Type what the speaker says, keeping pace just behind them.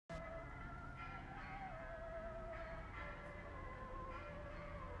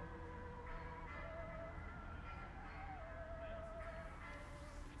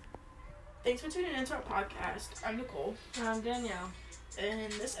Thanks for tuning into our podcast. I'm Nicole. And I'm Danielle.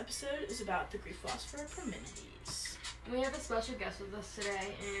 And this episode is about the Greek philosopher Parmenides. We have a special guest with us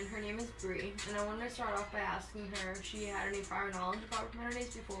today, and her name is Bree. And I wanted to start off by asking her if she had any prior knowledge about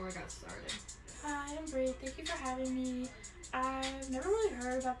Parmenides before we got started. Hi, I'm Bree. Thank you for having me. I've never really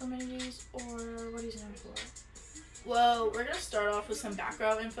heard about Parmenides or what he's known for. Well, we're going to start off with some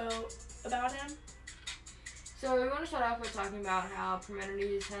background info about him. So we want to start off by talking about how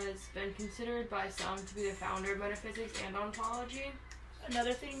Parmenides has been considered by some to be the founder of metaphysics and ontology.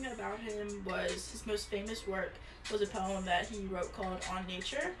 Another thing about him was his most famous work was a poem that he wrote called On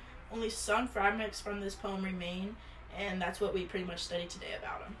Nature. Only some fragments from this poem remain, and that's what we pretty much studied today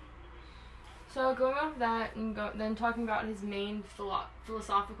about him. So going off that and then talking about his main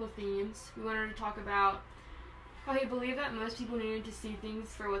philosophical themes, we wanted to talk about how he believed that most people needed to see things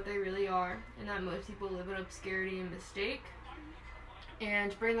for what they really are, and that most people live in obscurity and mistake.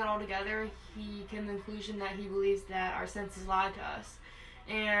 And to bring that all together, he came to the conclusion that he believes that our senses lie to us.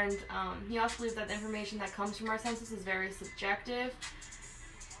 And he also believes that the information that comes from our senses is very subjective,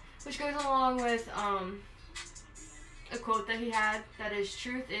 which goes along with a quote that he had, that is,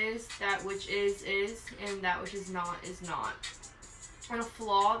 truth is, that which is, and that which is not, is not. And a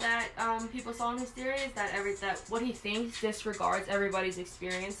flaw that people saw in his theory is that what he thinks disregards everybody's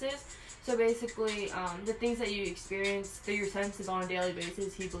experiences. So basically, the things that you experience through your senses on a daily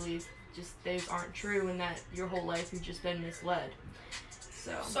basis, he believes just those aren't true, and that your whole life you've just been misled.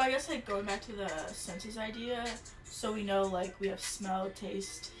 So I guess like going back to the senses idea, so we know like we have smell,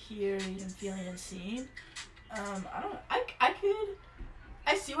 taste, hearing, and feeling and seeing. I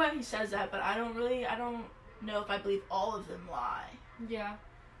see why he says that, but I don't know if I believe all of them lie. Yeah.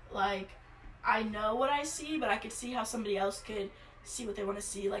 Like, I know what I see, but I could see how somebody else could see what they want to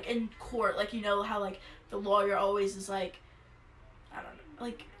see. Like, in court, like, you know how, like, the lawyer always is, like, I don't know,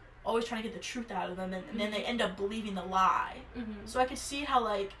 like, always trying to get the truth out of them, and then they end up believing the lie. Mm-hmm. So I could see how,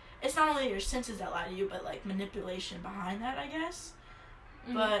 like, it's not only your senses that lie to you, but, like, manipulation behind that, I guess.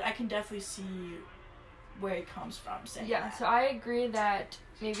 Mm-hmm. But I can definitely see where it comes from saying that. So I agree that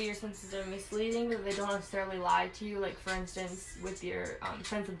maybe your senses are misleading, but they don't necessarily lie to you. Like, for instance, with your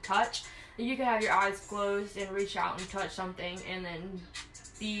sense of touch, you can have your eyes closed and reach out and touch something and then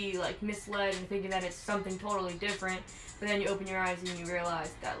be, like, misled and thinking that it's something totally different, but then you open your eyes and you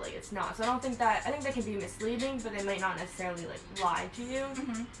realize that, like, it's not. So I think they can be misleading, but they might not necessarily, like, lie to you.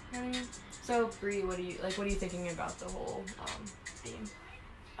 Mm-hmm. You know what I mean? So, Bree, what are you thinking about the whole theme?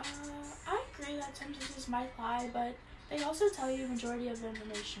 I agree that some senses might lie, but they also tell you the majority of the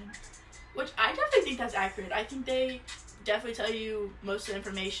information. Which I definitely think that's accurate. I think they definitely tell you most of the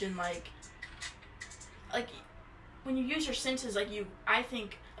information, like when you use your senses, like I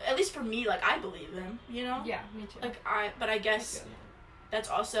think, at least for me, like I believe them, you know? Yeah, me too. But I guess that's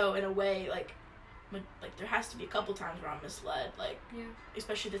also in a way, like there has to be a couple times where I'm misled, like, yeah.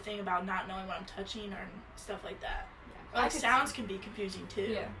 Especially the thing about not knowing what I'm touching or stuff like that. Yeah. Like, sounds can be confusing too.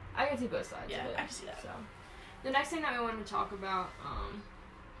 Yeah, I can see both sides of it. I can see that. So, the next thing that we wanted to talk about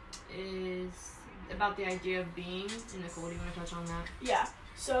is about the idea of being. And Nicole, do you want to touch on that? Yeah.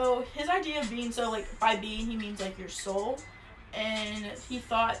 So his idea of being, so like by being he means like your soul, and he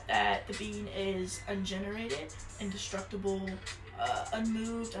thought that the being is ungenerated, indestructible,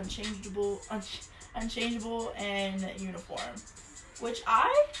 unmoved, unchangeable, and uniform. Which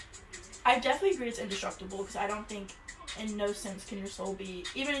I definitely agree it's indestructible, because I don't think in no sense can your soul be,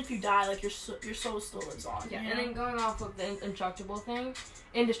 even if you die, like your soul still lives on. Yeah, you know? and then going off of the indestructible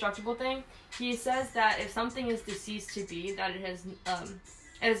thing, he says that if something is deceased to be, that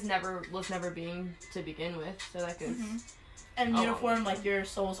was never being to begin with. So that goes. Mm-hmm. And uniform, like your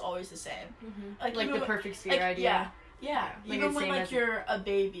soul's always the same. Mm-hmm. Like the perfect sphere idea. Yeah. Like even when like you're a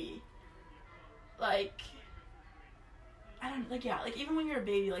baby, like even when you're a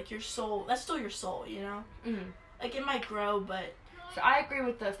baby, like your soul, that's still your soul, you know? Mm-hmm. Like, it might grow, but... So I agree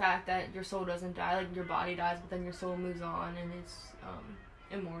with the fact that your soul doesn't die. Like, your body dies, but then your soul moves on, and it's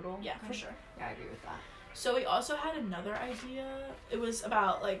immortal. Yeah, for sure. Yeah, I agree with that. So he also had another idea. It was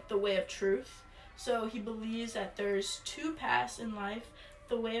about, like, the way of truth. So he believes that there's two paths in life,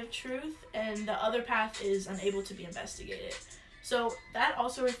 the way of truth, and the other path is unable to be investigated. So that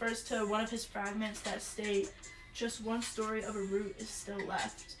also refers to one of his fragments that state, just one story of a root is still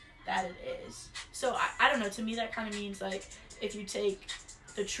left. That it is. So I don't know, to me that kind of means like if you take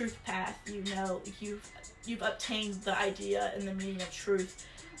the truth path, you know you've obtained the idea and the meaning of truth,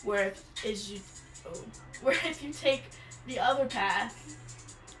 where if you take the other path,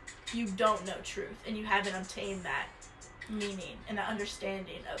 you don't know truth and you haven't obtained that meaning and that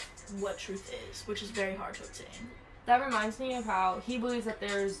understanding of what truth is, which is very hard to obtain. That reminds me of how he believes that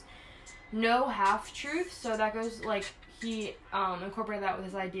there's no half-truth, so that goes, like, he incorporated that with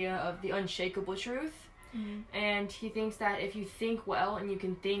his idea of the unshakable truth. Mm-hmm. And he thinks that if you think well and you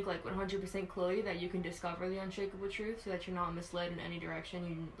can think, like, 100% clearly, that you can discover the unshakable truth so that you're not misled in any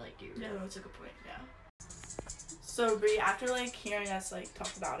direction. Yeah, that's a good point, yeah. So, Bree, after, like, hearing us, like,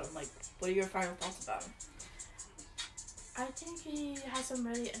 talk about him, like, what are your final thoughts about him? I think he has some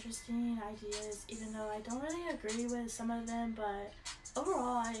really interesting ideas, even though I don't really agree with some of them, but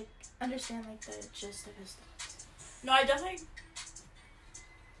overall, I understand, like, the gist of his thoughts. No, I definitely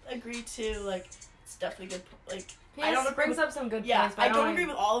agree, too, like, it's definitely good, like, brings up some good yeah, points, but I don't agree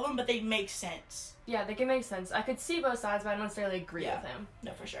with all of them, but they make sense. Yeah, they can make sense. I could see both sides, but I don't necessarily agree with him.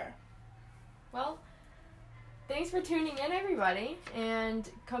 No, for sure. Well, thanks for tuning in, everybody, and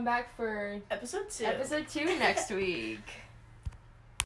come back for Episode 2 next week.